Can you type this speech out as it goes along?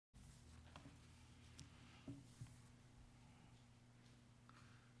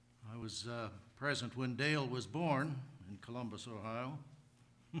was present when Dale was born in Columbus, Ohio.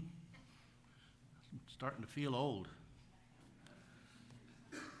 Starting to feel old.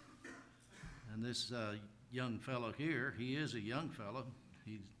 And this young fellow here, he is a young fellow.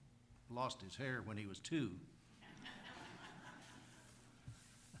 He lost his hair when he was 2.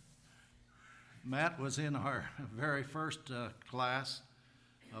 Matt was in our very first class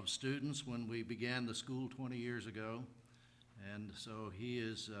of students when we began the school 20 years ago. And so he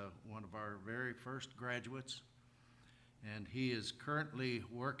is one of our very first graduates. And he is currently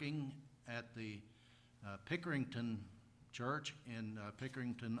working at the Pickerington Church in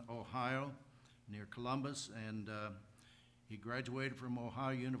Pickerington, Ohio, near Columbus. And he graduated from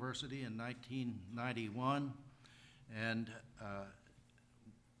Ohio University in 1991 and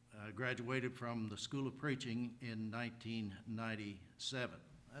graduated from the School of Preaching in 1997.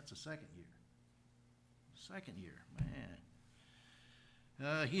 That's the second year. Second year, man.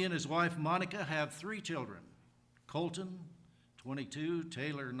 He and his wife, Monica, have 3 children. Colton, 22,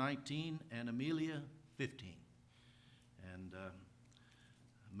 Taylor, 19, and Amelia, 15. And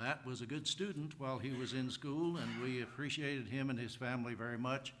Matt was a good student while he was in school, and we appreciated him and his family very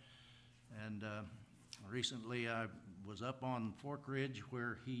much. And recently I was up on Fork Ridge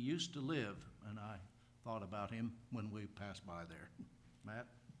where he used to live, and I thought about him when we passed by there. Matt?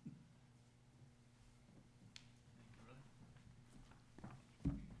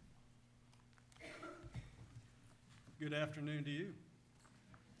 Good afternoon to you.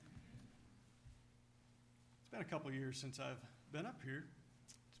 It's been a couple of years since I've been up here.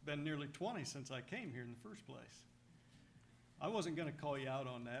 It's been nearly 20 since I came here in the first place. I wasn't going to call you out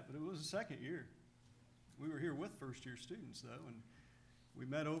on that, but it was the second year. We were here with first-year students, though, and we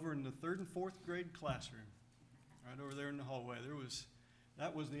met over in the 3rd and 4th grade classroom, right over there in the hallway.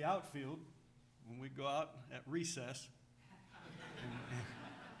 That was the outfield when we'd go out at recess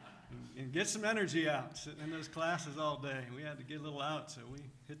and get some energy out, sitting in those classes all day. We had to get a little out, so we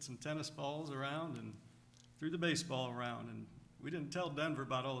hit some tennis balls around and threw the baseball around. And we didn't tell Denver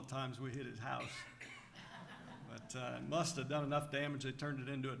about all the times we hit his house. But it must have done enough damage they turned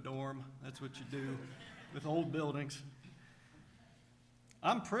it into a dorm. That's what you do with old buildings.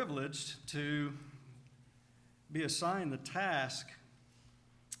 I'm privileged to be assigned the task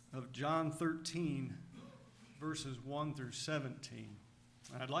of John 13, verses 1 through 17.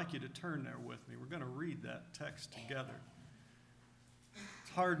 I'd like you to turn there with me. We're going to read that text together.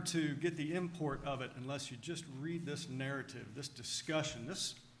 It's hard to get the import of it unless you just read this narrative, this discussion,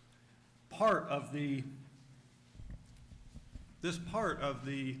 this part of the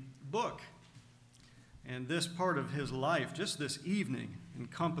book. And this part of his life, just this evening,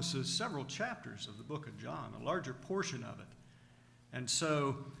 encompasses several chapters of the book of John, a larger portion of it. And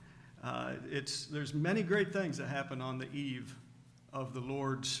so there's many great things that happen on the eve of the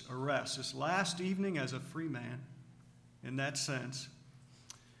Lord's arrest, this last evening as a free man, in that sense.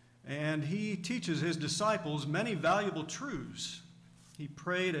 And he teaches his disciples many valuable truths. He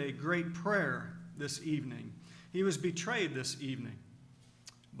prayed a great prayer this evening. He was betrayed this evening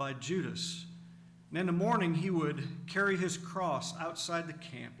by Judas. And in the morning, he would carry his cross outside the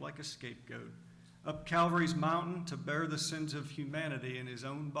camp like a scapegoat, up Calvary's mountain to bear the sins of humanity in his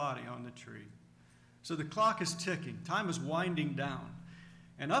own body on the tree. So the clock is ticking. Time is winding down.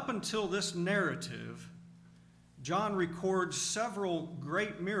 And up until this narrative, John records several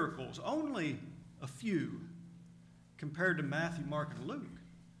great miracles, only a few compared to Matthew, Mark, and Luke,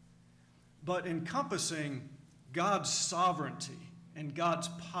 but encompassing God's sovereignty and God's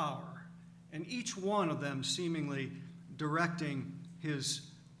power, and each one of them seemingly directing his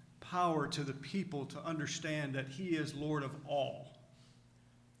power to the people to understand that he is Lord of all.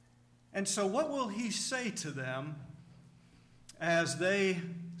 And so what will he say to them as they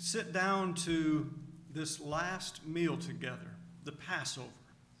sit down to this last meal together, the Passover?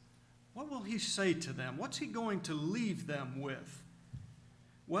 What will he say to them? What's he going to leave them with?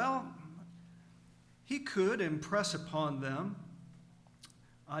 Well, he could impress upon them,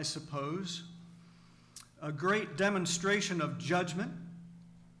 I suppose, a great demonstration of judgment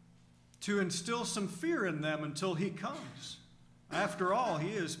to instill some fear in them until he comes. After all, he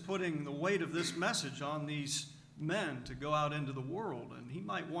is putting the weight of this message on these men to go out into the world, and he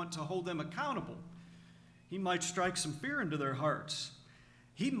might want to hold them accountable. He might strike some fear into their hearts.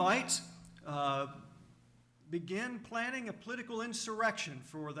 He might begin planning a political insurrection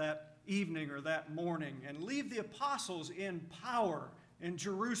for that evening or that morning and leave the apostles in power in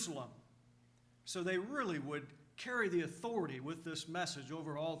Jerusalem so they really would carry the authority with this message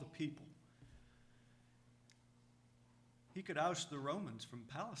over all the people. He could oust the Romans from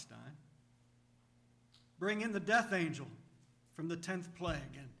Palestine, bring in the death angel from the 10th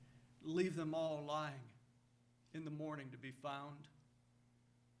plague, and leave them all lying in the morning to be found,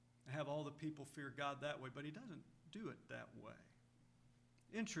 have all the people fear God that way, but he doesn't do it that way.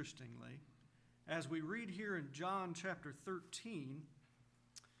 Interestingly, as we read here in John chapter 13,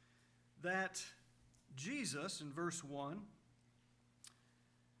 that Jesus, in verse 1,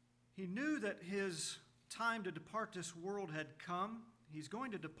 he knew that his time to depart this world had come. He's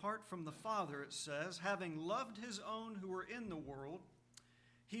going to depart from the Father, it says, having loved his own who were in the world.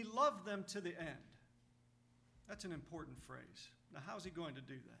 He loved them to the end. That's an important phrase. Now, how's he going to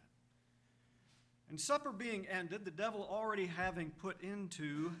do that? And supper being ended, the devil already having put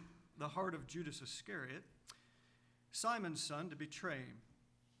into the heart of Judas Iscariot, Simon's son, to betray him.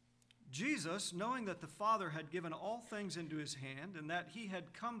 Jesus, knowing that the Father had given all things into his hand and that he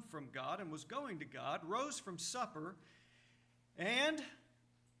had come from God and was going to God, rose from supper and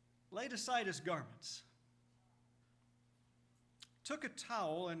laid aside his garments, took a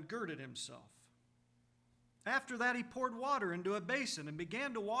towel and girded himself. After that, he poured water into a basin and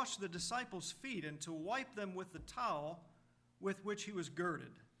began to wash the disciples' feet and to wipe them with the towel with which he was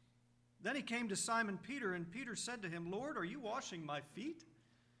girded. Then he came to Simon Peter, and Peter said to him, "Lord, are you washing my feet?"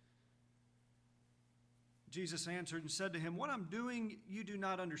 Jesus answered and said to him, "What I'm doing you do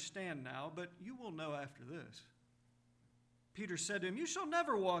not understand now, but you will know after this." Peter said to him, "You shall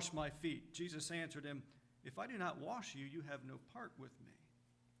never wash my feet." Jesus answered him, "If I do not wash you, you have no part with me."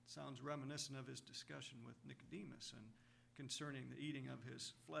 Sounds reminiscent of his discussion with Nicodemus and concerning the eating of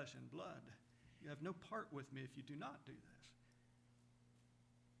his flesh and blood. You have no part with me if you do not do this.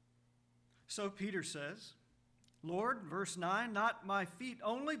 So Peter says, "Lord," verse 9, "not my feet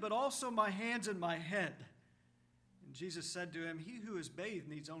only, but also my hands and my head." And Jesus said to him, "He who is bathed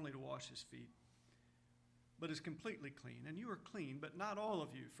needs only to wash his feet, but is completely clean. And you are clean, but not all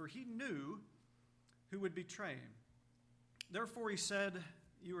of you." For he knew who would betray him. Therefore he said,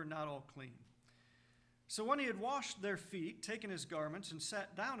 "You are not all clean." So when he had washed their feet, taken his garments, and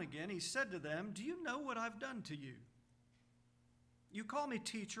sat down again, he said to them, "Do you know what I've done to you? You call me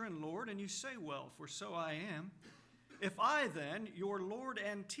teacher and Lord, and you say well, for so I am. If I then, your Lord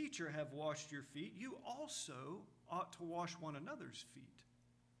and teacher, have washed your feet, you also ought to wash one another's feet.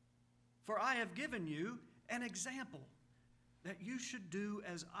 For I have given you an example, that you should do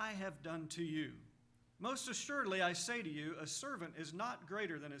as I have done to you. Most assuredly, I say to you, a servant is not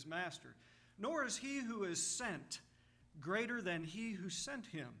greater than his master, nor is he who is sent greater than he who sent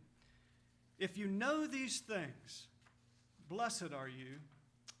him. If you know these things, blessed are you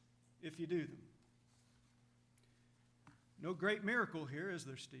if you do them." No great miracle here, is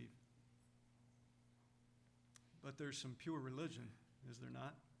there, Steve? But there's some pure religion, is there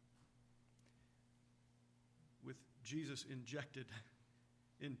not? With Jesus injected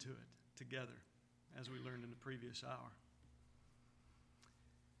into it together, as we learned in the previous hour.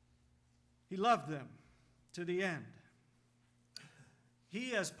 He loved them to the end.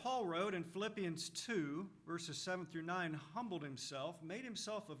 He, as Paul wrote in Philippians 2, verses 7 through 9, humbled himself, made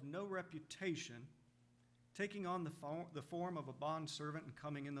himself of no reputation, taking on the form of a bondservant and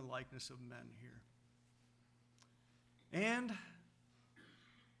coming in the likeness of men here. And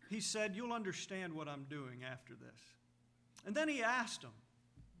he said, "You'll understand what I'm doing after this." And then he asked them,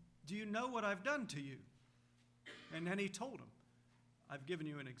 "Do you know what I've done to you?" And then he told them, "I've given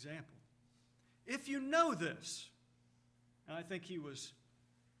you an example. If you know this," and I think he was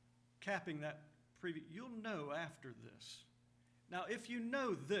capping that previous, "you'll know after this. Now, if you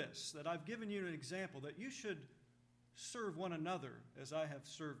know this, that I've given you an example, that you should serve one another as I have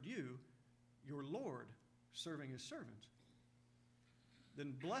served you, your Lord serving his servants,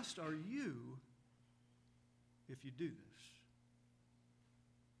 then blessed are you if you do this."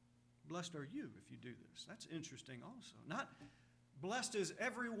 Blessed are you if you do this. That's interesting also. Not blessed is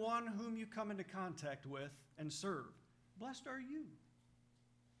everyone whom you come into contact with and serve. Blessed are you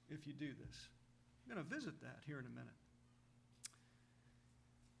if you do this. I'm going to visit that here in a minute.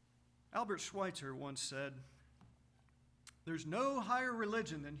 Albert Schweitzer once said, "There's no higher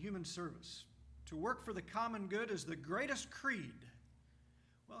religion than human service. To work for the common good is the greatest creed."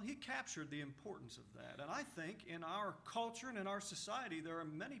 Well, he captured the importance of that. And I think in our culture and in our society, there are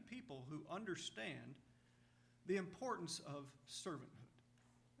many people who understand the importance of servanthood.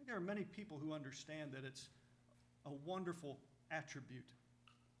 I think there are many people who understand that it's a wonderful attribute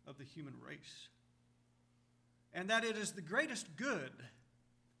of the human race, and that it is the greatest good.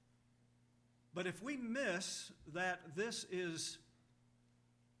 But if we miss that this is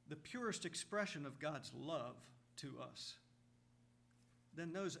the purest expression of God's love to us,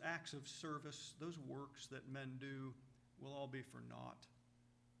 then those acts of service, those works that men do, will all be for naught.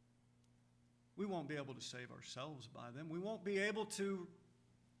 We won't be able to save ourselves by them. We won't be able to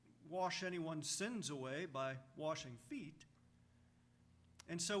wash anyone's sins away by washing feet.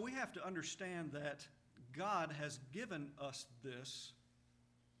 And so we have to understand that God has given us this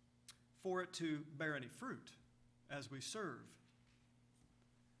for it to bear any fruit as we serve.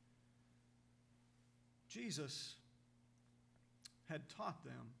 Jesus had taught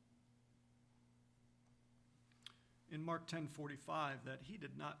them in Mark 10:45 that he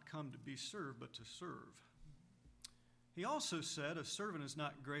did not come to be served, but to serve. He also said, a servant is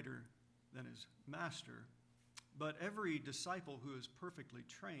not greater than his master, but every disciple who is perfectly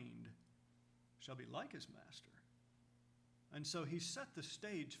trained shall be like his master. And so he set the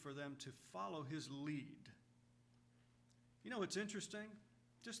stage for them to follow his lead. You know what's interesting?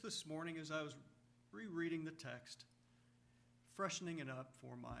 Just this morning as I was rereading the text, freshening it up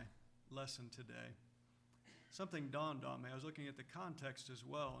for my lesson today, something dawned on me. I was looking at the context as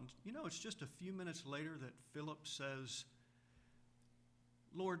well. And you know, it's just a few minutes later that Philip says,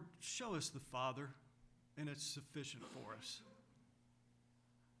 Lord, show us the Father, and it's sufficient for us.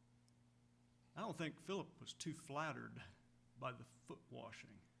 I don't think Philip was too flattered by the foot washing.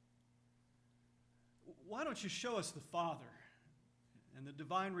 Why don't you show us the Father? And the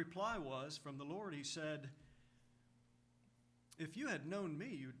divine reply was from the Lord. He said, if you had known me,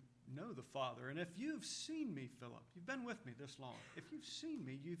 you'd know the Father. And if you've seen me, Philip, you've been with me this long. If you've seen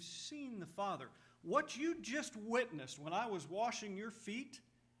me, you've seen the Father. What you just witnessed when I was washing your feet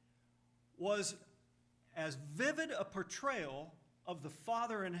was as vivid a portrayal of the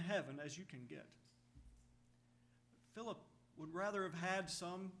Father in heaven as you can get. Philip would rather have had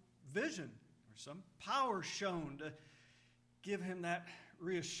some vision or some power shown to give him that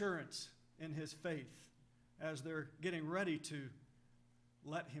reassurance in his faith as they're getting ready to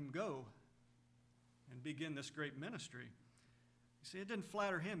let him go and begin this great ministry. You see, it didn't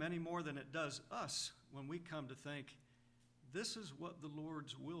flatter him any more than it does us when we come to think, this is what the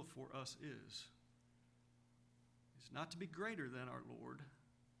Lord's will for us is. It's not to be greater than our Lord,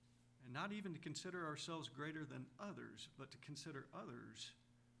 and not even to consider ourselves greater than others, but to consider others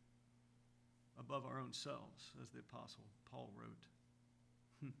above our own selves, as the Apostle Paul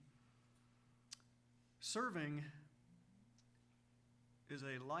wrote. Serving is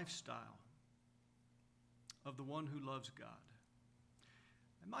a lifestyle of the one who loves God.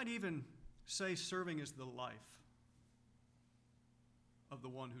 I might even say serving is the life of the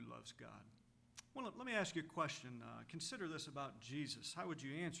one who loves God. Well, let me ask you a question. Consider this about Jesus. How would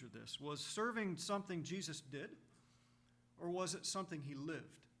you answer this? Was serving something Jesus did, or was it something he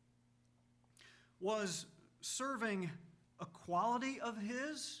lived? Was serving a quality of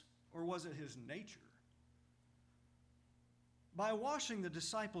his, or was it his nature? By washing the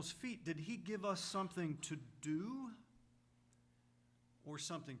disciples' feet, did he give us something to do or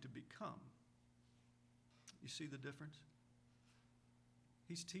something to become? You see the difference?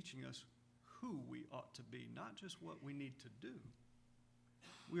 He's teaching us who we ought to be, not just what we need to do.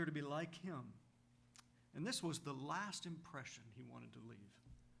 We are to be like him. And this was the last impression he wanted to leave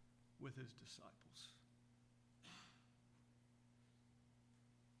with his disciples.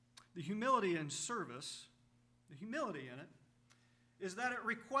 The humility in service, the humility in it, is that it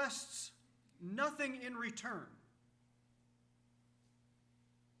requests nothing in return.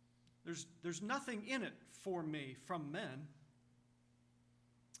 There's nothing in it for me from men.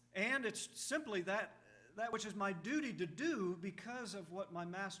 And it's simply that which is my duty to do because of what my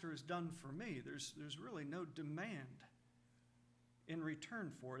master has done for me. There's really no demand in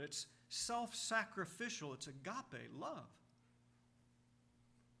return for it. It's self-sacrificial. It's agape love.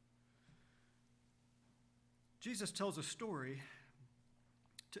 Jesus tells a story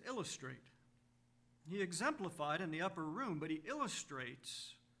to illustrate. He exemplified in the upper room, but he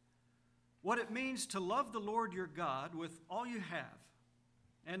illustrates what it means to love the Lord your God with all you have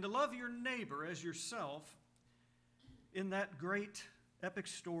and to love your neighbor as yourself in that great epic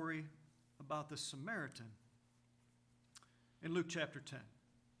story about the Samaritan in Luke chapter 10.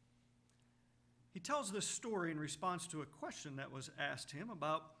 He tells this story in response to a question that was asked him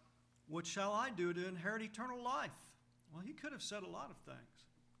about, what shall I do to inherit eternal life? Well, he could have said a lot of things.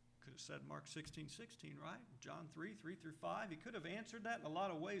 Could have said Mark 16:16, right? John 3:3-5. He could have answered that in a lot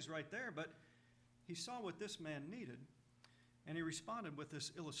of ways right there, but he saw what this man needed, and he responded with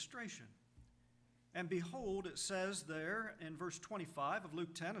this illustration. And behold, it says there in verse 25 of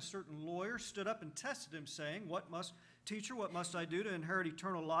Luke 10, a certain lawyer stood up and tested him, saying, Teacher, what must I do to inherit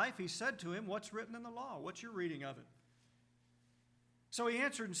eternal life? He said to him, what's written in the law? What's your reading of it? So he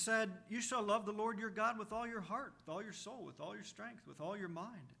answered and said, you shall love the Lord your God with all your heart, with all your soul, with all your strength, with all your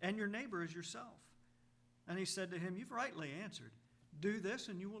mind, and your neighbor as yourself. And he said to him, you've rightly answered. Do this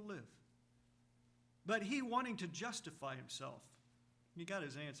and you will live. But he, wanting to justify himself, He got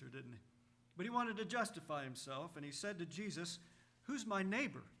his answer, didn't he? But he wanted to justify himself, and he said to Jesus, "Who's my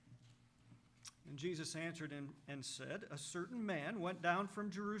neighbor?" And Jesus answered and said, "A certain man went down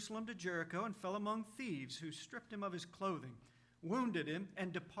from Jerusalem to Jericho and fell among thieves, who stripped him of his clothing, wounded him,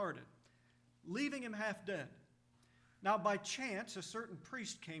 and departed, leaving him half dead. Now by chance a certain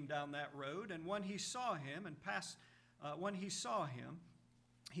priest came down that road, and when he saw him, he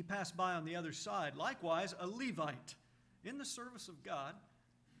passed by on the other side. Likewise, a Levite in the service of God,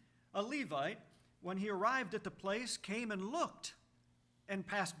 a Levite, when he arrived at the place, came and looked and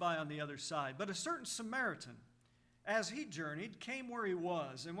passed by on the other side. But a certain Samaritan, as he journeyed, came where he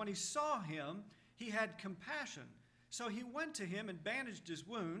was, and when he saw him, he had compassion. So he went to him and bandaged his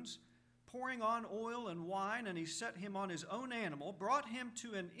wounds, pouring on oil and wine, and he set him on his own animal, brought him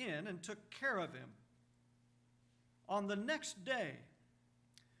to an inn, and took care of him. On the next day,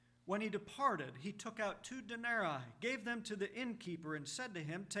 when he departed, he took out 2 denarii, gave them to the innkeeper, and said to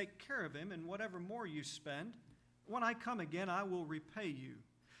him, 'Take care of him, and whatever more you spend, when I come again, I will repay you.'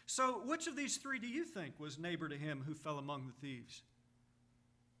 So which of these 3 do you think was neighbor to him who fell among the thieves?"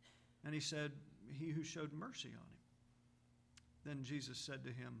 And he said, "He who showed mercy on him." Then Jesus said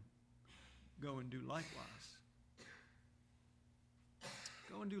to him, "Go and do likewise.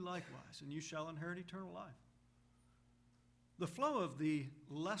 Go and do likewise, and you shall inherit eternal life." The flow of the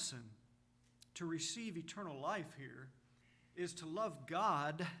lesson to receive eternal life here is to love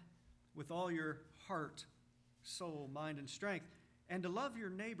God with all your heart, soul, mind, and strength, and to love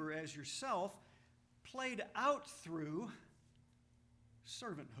your neighbor as yourself, played out through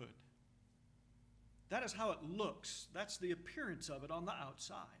servanthood. That is how it looks. That's the appearance of it on the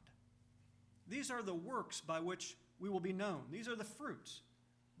outside. These are the works by which we will be known. These are the fruits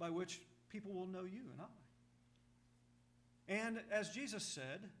by which people will know you and I. And as Jesus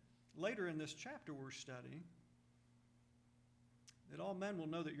said later in this chapter we're studying, that all men will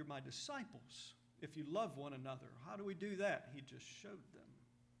know that you're my disciples if you love one another. How do we do that? He just showed them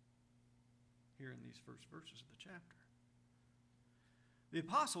here in these first verses of the chapter. The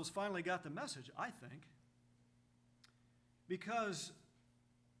apostles finally got the message, I think, because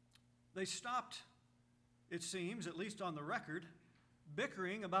they stopped, it seems, at least on the record,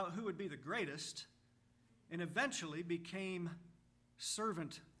 bickering about who would be the greatest, and eventually became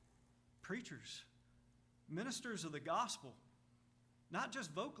servant preachers, ministers of the gospel, not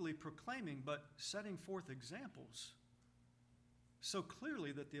just vocally proclaiming, but setting forth examples so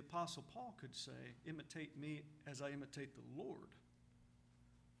clearly that the Apostle Paul could say, "Imitate me as I imitate the Lord."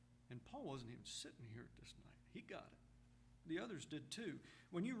 And Paul wasn't even sitting here at this night. He got it. The others did too.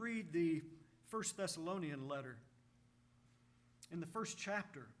 When you read the 1 Thessalonian letter, in the first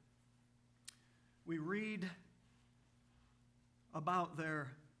chapter, we read about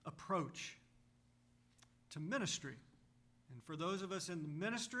their approach to ministry. And for those of us in the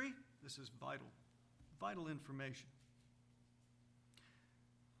ministry, this is vital information.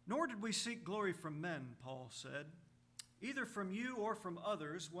 "Nor did we seek glory from men," Paul said, "either from you or from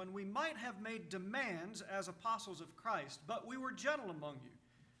others, when we might have made demands as apostles of Christ, but we were gentle among you,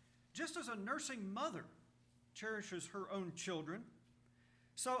 just as a nursing mother cherishes her own children.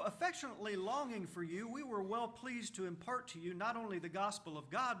 So affectionately longing for you, we were well pleased to impart to you not only the gospel of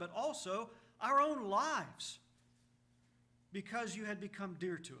God, but also our own lives, because you had become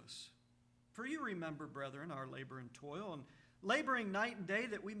dear to us. For you remember, brethren, our labor and toil, and laboring night and day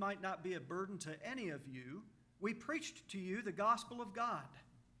that we might not be a burden to any of you, we preached to you the gospel of God.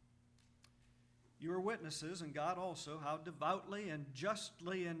 You are witnesses, and God also, how devoutly and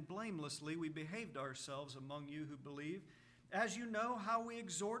justly and blamelessly we behaved ourselves among you who believe, as you know how we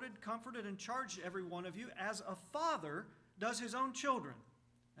exhorted, comforted, and charged every one of you, as a father does his own children,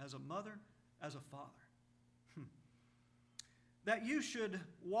 as a mother, as a father. That you should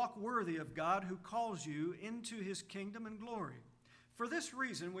walk worthy of God who calls you into his kingdom and glory. For this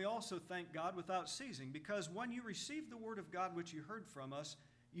reason we also thank God without ceasing, because when you received the word of God which you heard from us,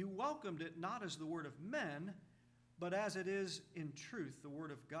 you welcomed it not as the word of men, but as it is in truth the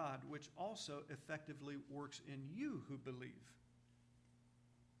word of God, which also effectively works in you who believe.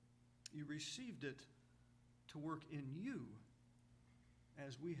 You received it to work in you,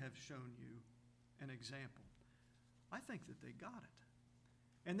 as we have shown you an example." I think that they got it.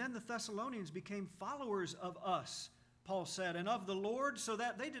 And then the Thessalonians became followers of us, Paul said, and of the Lord, so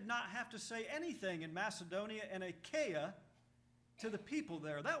that they did not have to say anything in Macedonia and Achaia to the people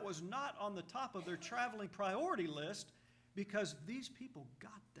there. That was not on the top of their traveling priority list, because these people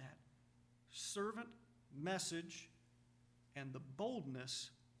got that servant message and the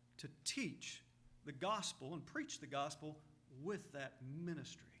boldness to teach the gospel and preach the gospel with that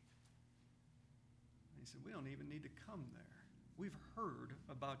ministry. And he said, we don't even need to come there. we've heard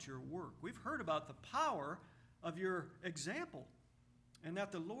about your work. We've heard about the power of your example, and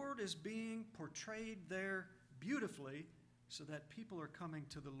that the Lord is being portrayed there beautifully so that people are coming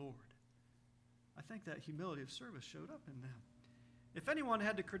to the Lord. I think that humility of service showed up in them. If anyone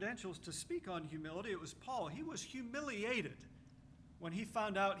had the credentials to speak on humility, it was Paul. He was humiliated when he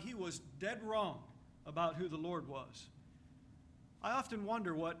found out he was dead wrong about who the Lord was. I often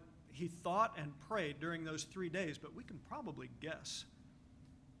wonder what he thought and prayed during those 3 days, but we can probably guess.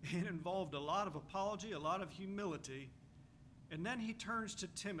 It involved a lot of apology, a lot of humility, and then he turns to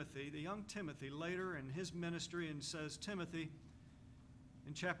Timothy, the young Timothy, later in his ministry and says, Timothy,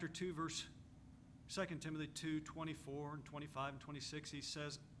 in chapter 2, verse 2 Timothy 2, 24 and 25 and 26, he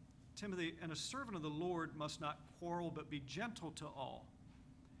says, Timothy, and a servant of the Lord must not quarrel, but be gentle to all,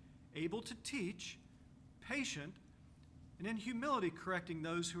 able to teach, patient, and in humility correcting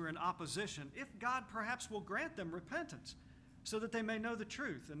those who are in opposition, if God perhaps will grant them repentance, so that they may know the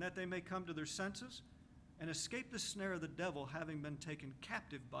truth, and that they may come to their senses and escape the snare of the devil, having been taken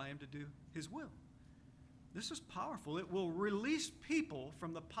captive by him to do his will. This is powerful. It will release people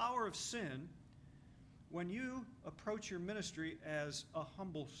from the power of sin when you approach your ministry as a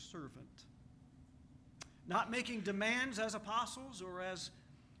humble servant. Not making demands as apostles or as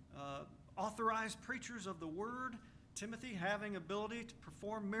authorized preachers of the word. Timothy, having ability to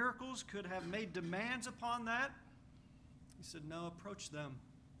perform miracles, could have made demands upon that. He said, no, approach them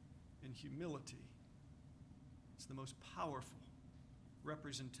in humility. It's the most powerful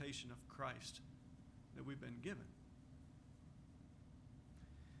representation of Christ that we've been given.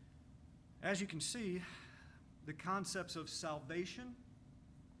 As you can see, the concepts of salvation,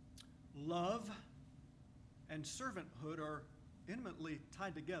 love, and servanthood are intimately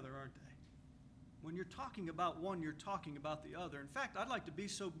tied together, aren't they? When you're talking about one, you're talking about the other. In fact, I'd like to be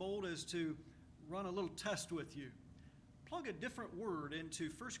so bold as to run a little test with you. Plug a different word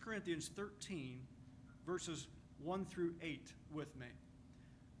into 1 Corinthians 13, verses 1 through 8 with me.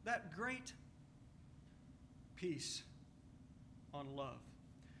 That great piece on love.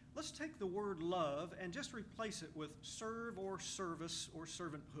 Let's take the word love and just replace it with serve or service or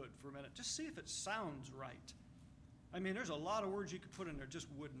servanthood for a minute. Just see if it sounds right. I mean, there's a lot of words you could put in there just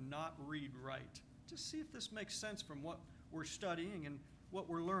would not read right. Just see if this makes sense from what we're studying and what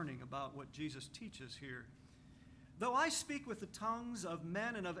we're learning about what Jesus teaches here. Though I speak with the tongues of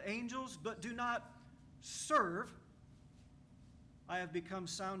men and of angels, but do not serve, I have become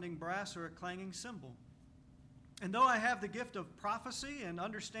sounding brass or a clanging cymbal. And though I have the gift of prophecy and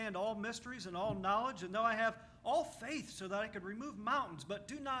understand all mysteries and all knowledge, and though I have all faith so that I could remove mountains, but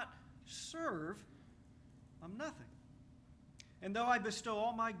do not serve, I'm nothing. And though I bestow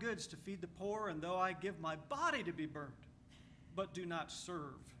all my goods to feed the poor, and though I give my body to be burned, but do not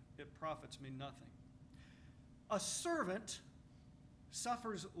serve, it profits me nothing. A servant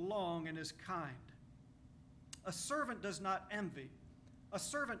suffers long and is kind. A servant does not envy. A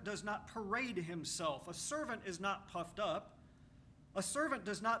servant does not parade himself. A servant is not puffed up. A servant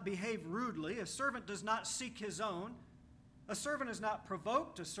does not behave rudely. A servant does not seek his own. A servant is not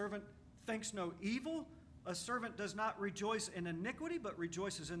provoked. A servant thinks no evil. A servant does not rejoice in iniquity, but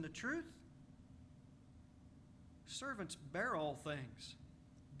rejoices in the truth. Servants bear all things,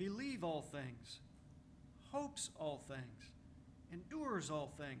 believe all things, hopes all things, endures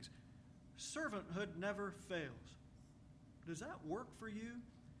all things. Servanthood never fails. Does that work for you?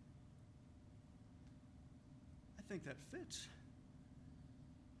 I think that fits.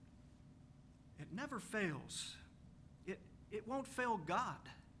 It never fails. It won't fail God.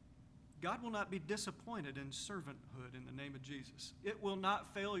 God will not be disappointed in servanthood in the name of Jesus. It will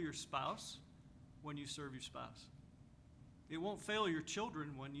not fail your spouse when you serve your spouse. It won't fail your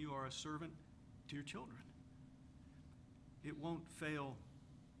children when you are a servant to your children. It won't fail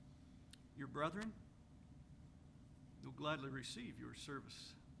your brethren. They'll gladly receive your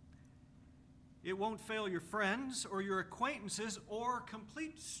service. It won't fail your friends or your acquaintances or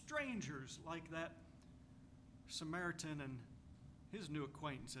complete strangers like that Samaritan and his new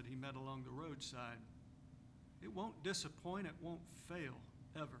acquaintance that he met along the roadside. It won't disappoint. It won't fail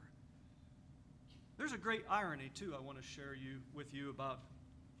ever. There's a great irony, too, I want to share with you about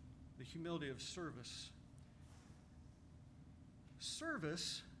the humility of service.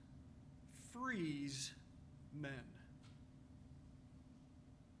 Service frees men.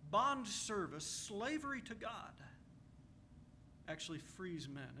 Bond service, slavery to God, actually frees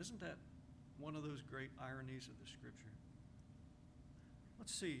men. Isn't that one of those great ironies of the Scripture?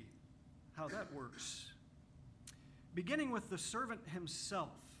 Let's see how that works. Beginning with the servant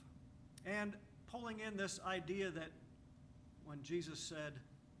himself and pulling in this idea that when Jesus said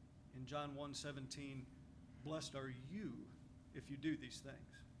in John 1:17, "Blessed are you if you do these things.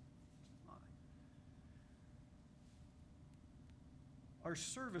 Our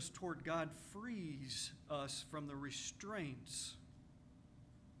service toward God frees us from the restraints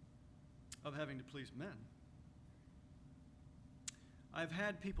of having to please men. I've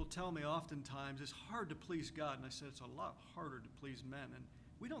had people tell me oftentimes it's hard to please God, and I said it's a lot harder to please men. And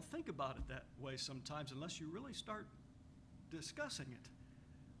we don't think about it that way sometimes unless you really start discussing it.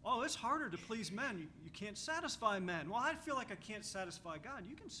 Oh, it's harder to please men. You can't satisfy men. Well, I feel like I can't satisfy God.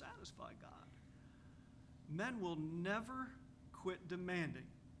 You can satisfy God. Men will never quit demanding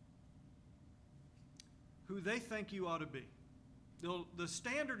who they think you ought to be. The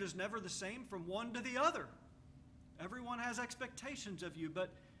standard is never the same from one to the other. Everyone has expectations of you,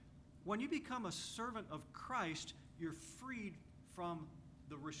 but when you become a servant of Christ, you're freed from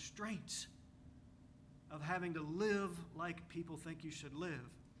the restraints of having to live like people think you should live.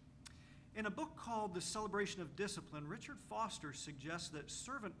 In a book called The Celebration of Discipline, Richard Foster suggests that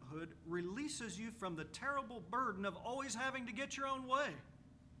servanthood releases you from the terrible burden of always having to get your own way.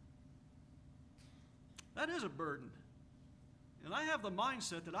 That is a burden. And I have the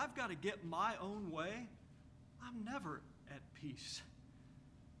mindset that I've got to get my own way. I'm never at peace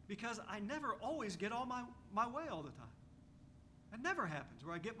because I never always get all my way all the time. It never happens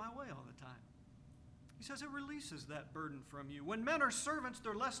where I get my way all the time. He says it releases that burden from you. When men are servants,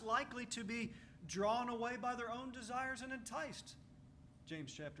 they're less likely to be drawn away by their own desires and enticed.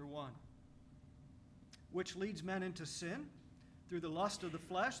 James chapter 1. Which leads men into sin through the lust of the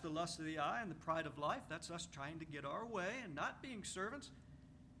flesh, the lust of the eye, and the pride of life. That's us trying to get our way and not being servants.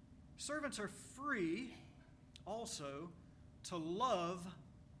 Servants are free also to love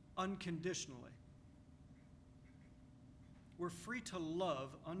unconditionally. We're free to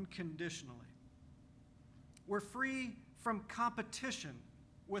love unconditionally. We're free from competition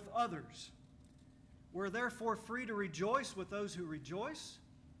with others. We're therefore free to rejoice with those who rejoice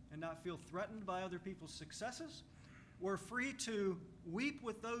and not feel threatened by other people's successes. We're free to weep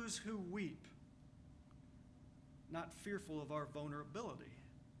with those who weep, not fearful of our vulnerability.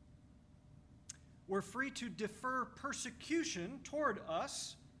 We're free to defer persecution toward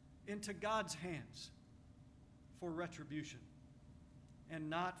us into God's hands for retribution, and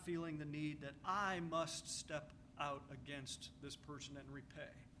not feeling the need that I must step out against this person and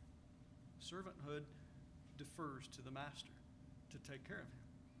repay. Servanthood defers to the master to take care of him.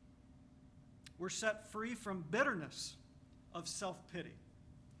 We're set free from bitterness of self-pity.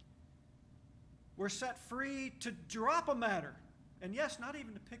 We're set free to drop a matter, and yes, not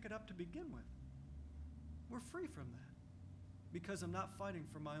even to pick it up to begin with. We're free from that because I'm not fighting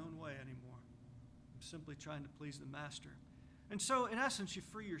for my own way anymore. I'm simply trying to please the master. And so, in essence, you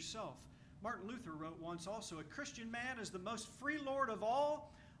free yourself. Martin Luther wrote once also, a Christian man is the most free lord of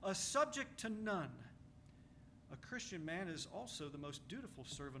all, a subject to none. A Christian man is also the most dutiful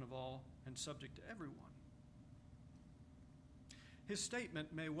servant of all and subject to everyone. His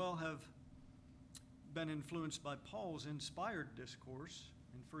statement may well have been influenced by Paul's inspired discourse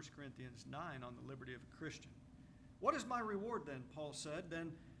in 1 Corinthians 9 on the liberty of a Christian. What is my reward then, Paul said,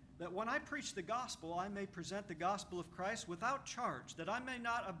 then that when I preach the gospel, I may present the gospel of Christ without charge, that I may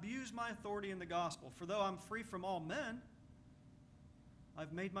not abuse my authority in the gospel. For though I'm free from all men,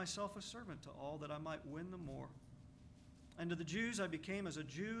 I've made myself a servant to all that I might win the more. And to the Jews I became as a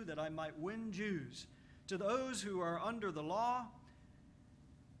Jew that I might win Jews. To those who are under the law,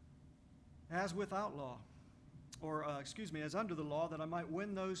 as without law. As under the law, that I might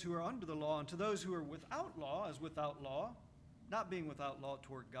win those who are under the law. And to those who are without law, as without law, not being without law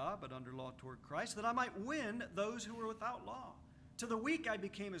toward God, but under law toward Christ, that I might win those who were without law. To the weak I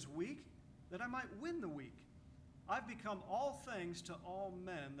became as weak, that I might win the weak. I've become all things to all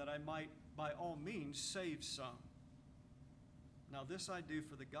men, that I might by all means save some. Now this I do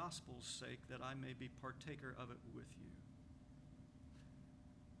for the gospel's sake, that I may be partaker of it with you.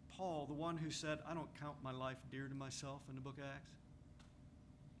 Paul, the one who said, I don't count my life dear to myself in the book of Acts,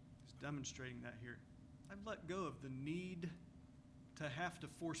 is demonstrating that here. I've let go of the need to have to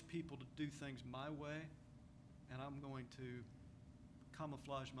force people to do things my way, and I'm going to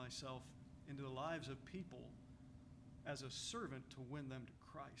camouflage myself into the lives of people as a servant to win them to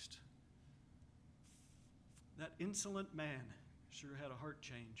Christ. That insolent man sure had a heart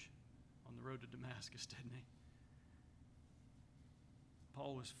change on the road to Damascus, didn't he?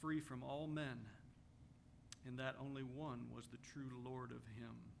 Paul was free from all men, in that only one was the true Lord of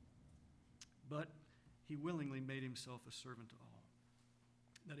him. But he willingly made himself a servant to all,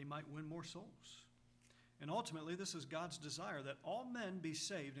 that he might win more souls. And ultimately, this is God's desire, that all men be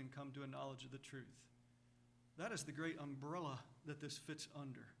saved and come to a knowledge of the truth. That is the great umbrella that this fits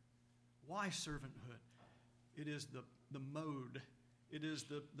under. Why servanthood? It is the the mode. It is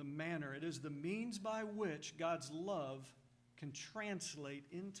the manner. It is the means by which God's love can translate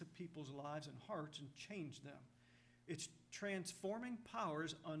into people's lives and hearts and change them. Its transforming power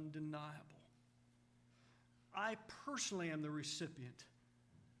is undeniable. I personally am the recipient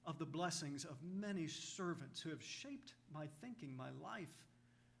of the blessings of many servants who have shaped my thinking, my life,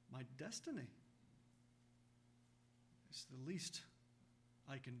 my destiny. It's the least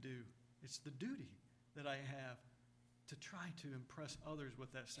I can do. It's the duty that I have to try to impress others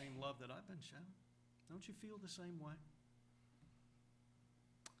with that same love that I've been shown. Don't you feel the same way?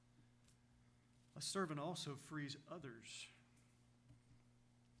 A servant also frees others.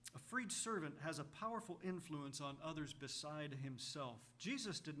 A freed servant has a powerful influence on others beside himself.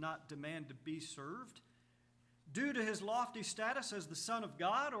 Jesus did not demand to be served due to his lofty status as the Son of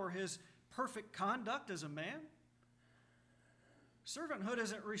God or his perfect conduct as a man. Servanthood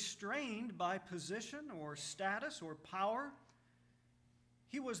isn't restrained by position or status or power.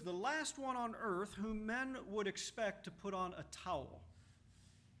 He was the last one on earth whom men would expect to put on a towel.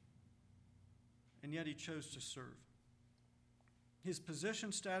 And yet he chose to serve. His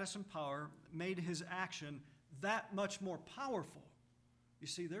position, status, and power made his action that much more powerful. You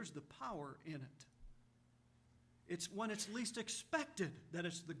see, there's the power in it. It's when it's least expected that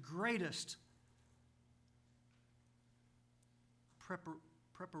it's the greatest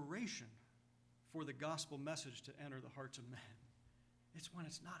preparation for the gospel message to enter the hearts of men. It's when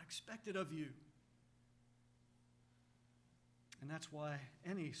it's not expected of you. And that's why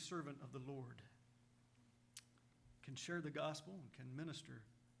any servant of the Lord can share the gospel and can minister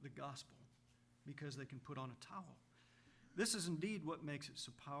the gospel, because they can put on a towel. This is indeed what makes it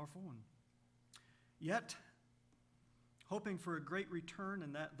so powerful. And yet, hoping for a great return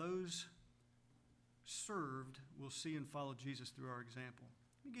and that those served will see and follow Jesus through our example.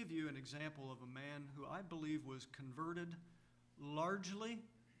 Let me give you an example of a man who I believe was converted largely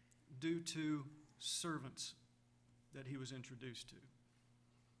due to servants that he was introduced to.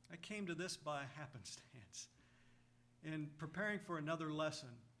 I came to this by happenstance. In preparing for another lesson,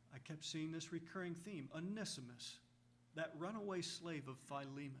 I kept seeing this recurring theme, Onesimus, that runaway slave of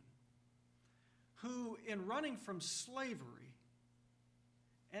Philemon, who in running from slavery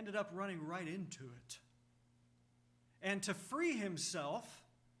ended up running right into it. And to free himself,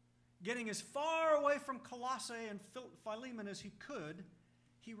 getting as far away from Colossae and Philemon as he could,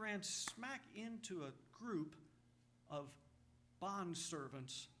 he ran smack into a group of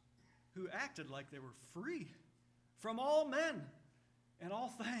bondservants who acted like they were free from all men and all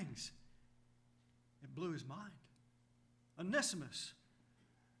things. It blew his mind. Onesimus,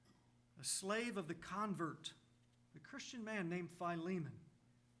 a slave of the convert, the Christian man named Philemon,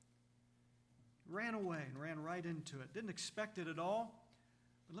 ran away and ran right into it. Didn't expect it at all.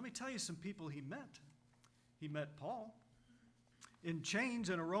 But let me tell you some people he met. He met Paul in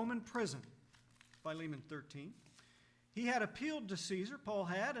chains in a Roman prison, Philemon 13. He had appealed to Caesar, Paul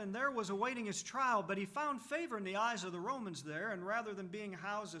had, and there was awaiting his trial, but he found favor in the eyes of the Romans there, and rather than being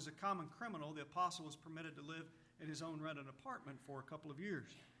housed as a common criminal, the apostle was permitted to live in his own rented apartment for a couple of years.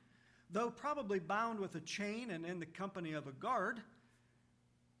 Though probably bound with a chain and in the company of a guard,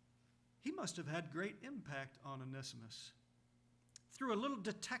 he must have had great impact on Onesimus. Through a little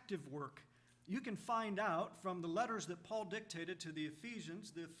detective work, you can find out from the letters that Paul dictated to the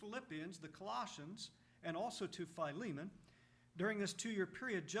Ephesians, the Philippians, the Colossians, and also to Philemon, during this 2-year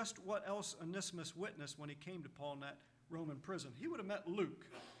period, just what else Onesimus witnessed when he came to Paul in that Roman prison. He would have met Luke,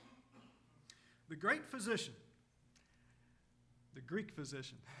 the great physician, the Greek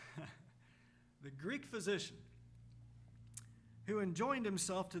physician, the Greek physician who enjoined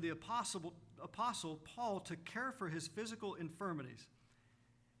himself to the apostle Paul to care for his physical infirmities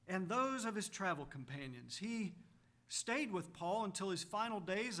and those of his travel companions. He stayed with Paul until his final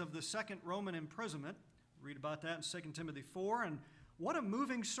days of the second Roman imprisonment. Read about that in 2 Timothy 4. And what a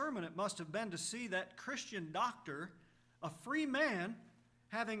moving sermon it must have been to see that Christian doctor, a free man,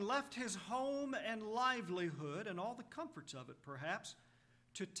 having left his home and livelihood and all the comforts of it, perhaps,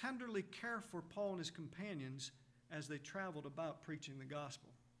 to tenderly care for Paul and his companions as they traveled about preaching the gospel.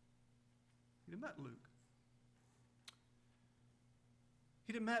 He'd have met Luke.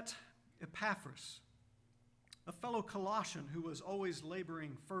 He'd have met Epaphras, a fellow Colossian who was always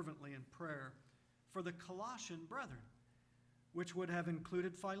laboring fervently in prayer for the Colossian brethren, which would have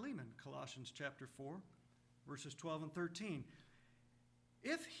included Philemon, Colossians chapter 4, verses 12 and 13.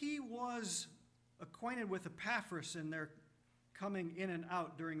 If he was acquainted with Epaphras in their coming in and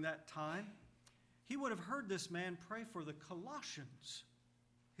out during that time, he would have heard this man pray for the Colossians,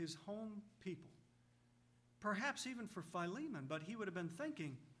 his home people. Perhaps even for Philemon, but he would have been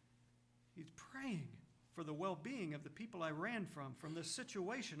thinking, he's praying for the well-being of the people I ran from the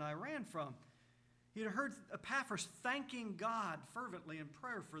situation I ran from. He had heard Epaphras thanking God fervently in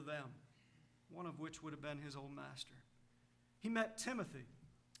prayer for them, one of which would have been his old master. He met Timothy,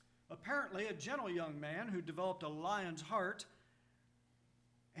 apparently a gentle young man who developed a lion's heart.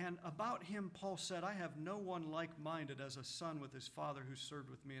 And about him, Paul said, I have no one like-minded as a son with his father who served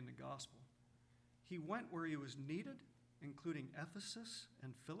with me in the gospel. He went where he was needed, including Ephesus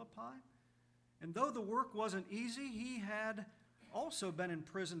and Philippi. And though the work wasn't easy, he had also been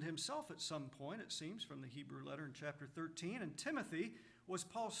imprisoned himself at some point, it seems, from the Hebrew letter in chapter 13. And Timothy was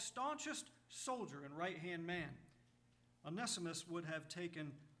Paul's staunchest soldier and right-hand man. Onesimus would have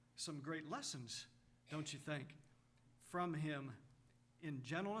taken some great lessons, don't you think, from him in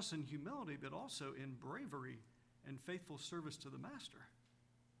gentleness and humility, but also in bravery and faithful service to the master.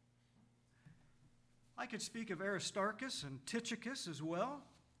 I could speak of Aristarchus and Tychicus as well.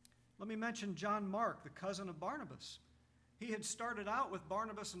 Let me mention John Mark, the cousin of Barnabas. He had started out with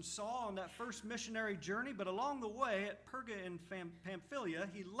Barnabas and Saul on that first missionary journey, but along the way at Perga in Pamphylia,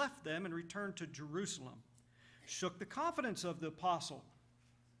 he left them and returned to Jerusalem. Shook the confidence of the apostle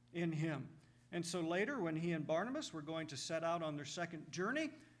in him. And so later, when he and Barnabas were going to set out on their second journey,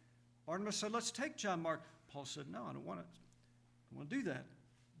 Barnabas said, let's take John Mark. Paul said, no, I don't want to do that.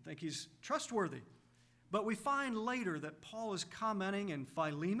 I think he's trustworthy. But we find later that Paul is commenting in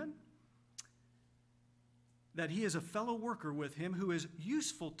Philemon that he is a fellow worker with him who is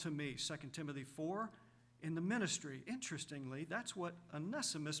useful to me, 2 Timothy 4, in the ministry. Interestingly, that's what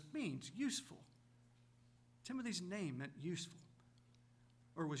Onesimus means, useful. Timothy's name meant useful,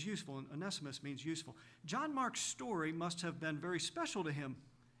 or was useful, and Onesimus means useful. John Mark's story must have been very special to him.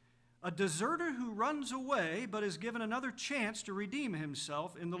 A deserter who runs away but is given another chance to redeem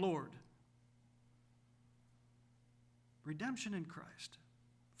himself in the Lord. Redemption in Christ.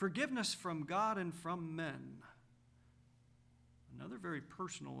 Forgiveness from God and from men. Another very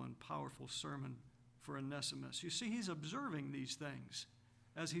personal and powerful sermon for Onesimus. You see, he's observing these things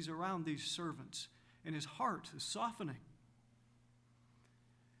as he's around these servants, and his heart is softening.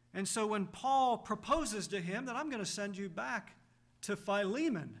 And so when Paul proposes to him that I'm going to send you back to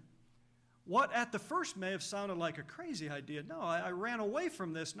Philemon, what at the first may have sounded like a crazy idea, no, I ran away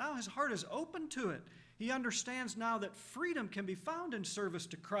from this. Now his heart is open to it. He understands now that freedom can be found in service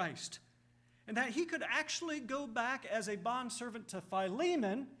to Christ, and that he could actually go back as a bondservant to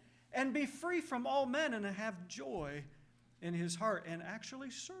Philemon and be free from all men and have joy in his heart and actually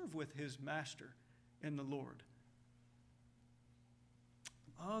serve with his master in the Lord.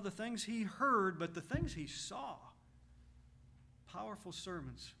 Oh, the things he heard, but the things he saw. Powerful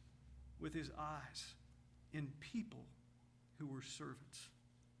sermons with his eyes in people who were servants.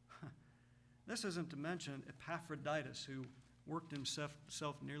 This isn't to mention Epaphroditus, who worked himself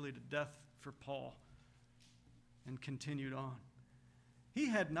nearly to death for Paul and continued on. He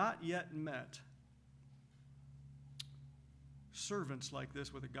had not yet met servants like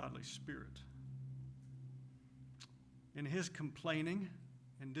this with a godly spirit. In his complaining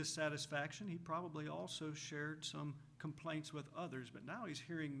and dissatisfaction, he probably also shared some complaints with others, but now he's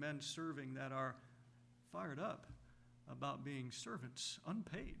hearing men serving that are fired up about being servants,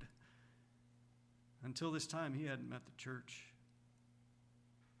 unpaid. Until this time, he hadn't met the church.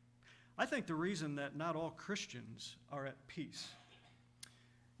 I think the reason that not all Christians are at peace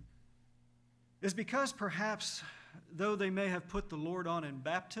is because perhaps, though they may have put the Lord on in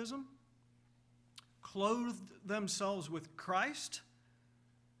baptism, clothed themselves with Christ,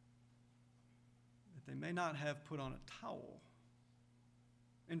 that they may not have put on a towel.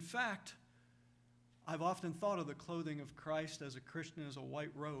 In fact, I've often thought of the clothing of Christ as a Christian as a white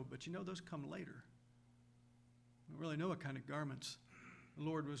robe, but you know, those come later. I don't really know what kind of garments the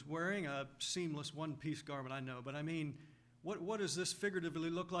Lord was wearing. A seamless one-piece garment, I know, but I mean, what does this figuratively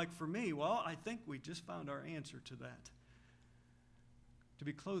look like for me? Well, I think we just found our answer to that. To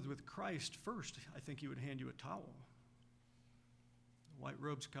be clothed with Christ first, I think he would hand you a towel. The white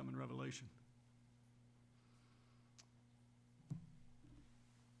robes come in Revelation.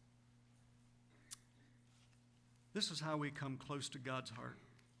 This is how we come close to God's heart.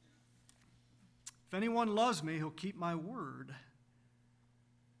 If anyone loves me, he'll keep my word.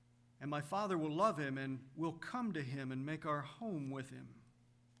 And my Father will love him and will come to him and make our home with him.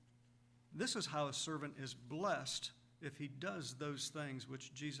 This is how a servant is blessed if he does those things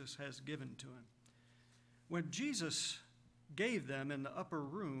which Jesus has given to him. What Jesus gave them in the upper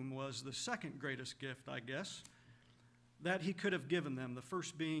room was the second greatest gift, I guess, that he could have given them, the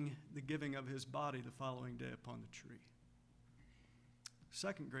first being the giving of his body the following day upon the tree.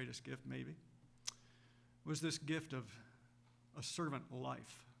 Second greatest gift, maybe, was this gift of a servant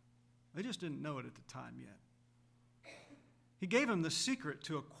life. They just didn't know it at the time yet. He gave them the secret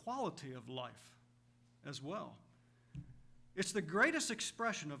to a quality of life as well. It's the greatest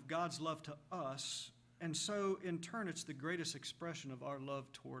expression of God's love to us, and so in turn it's the greatest expression of our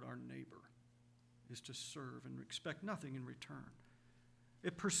love toward our neighbor, is to serve and expect nothing in return.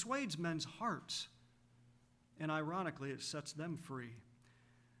 It persuades men's hearts, and ironically it sets them free.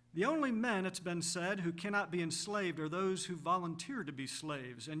 The only men, it's been said, who cannot be enslaved are those who volunteer to be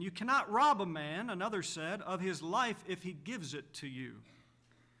slaves. And you cannot rob a man, another said, of his life if he gives it to you.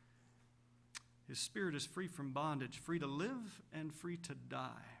 His spirit is free from bondage, free to live and free to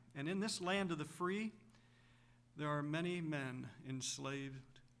die. And in this land of the free, there are many men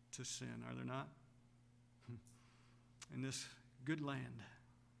enslaved to sin, are there not? In this good land,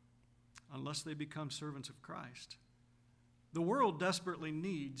 unless they become servants of Christ. The world desperately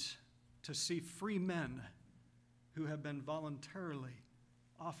needs to see free men who have been voluntarily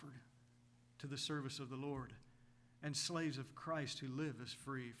offered to the service of the Lord, and slaves of Christ who live as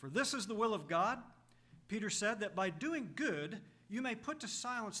free. For this is the will of God, Peter said, that by doing good you may put to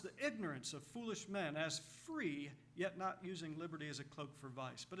silence the ignorance of foolish men, as free, yet not using liberty as a cloak for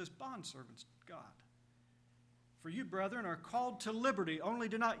vice, but as bondservants to God. For you, brethren, are called to liberty, only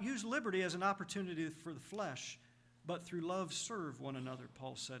do not use liberty as an opportunity for the flesh, but through love serve one another,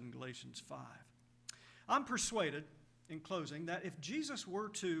 Paul said in Galatians 5. I'm persuaded, in closing, that if Jesus were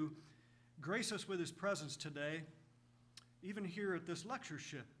to grace us with his presence today, even here at this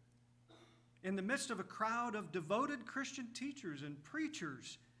lectureship, in the midst of a crowd of devoted Christian teachers and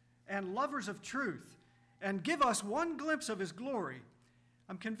preachers and lovers of truth, and give us one glimpse of his glory,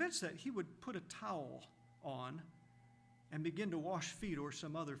 I'm convinced that he would put a towel on and begin to wash feet or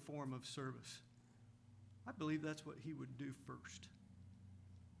some other form of service. I believe that's what he would do first.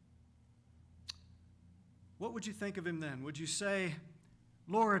 What would you think of him then? Would you say,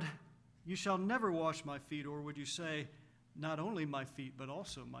 Lord, you shall never wash my feet? Or would you say, not only my feet, but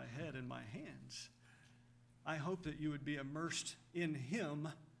also my head and my hands? I hope that you would be immersed in him,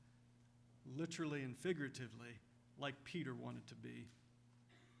 literally and figuratively, like Peter wanted to be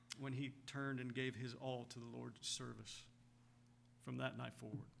when he turned and gave his all to the Lord's service from that night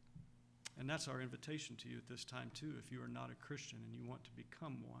forward. And that's our invitation to you at this time, too, if you are not a Christian and you want to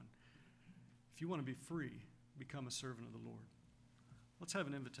become one. If you want to be free, become a servant of the Lord. Let's have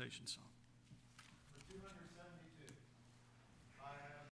an invitation song.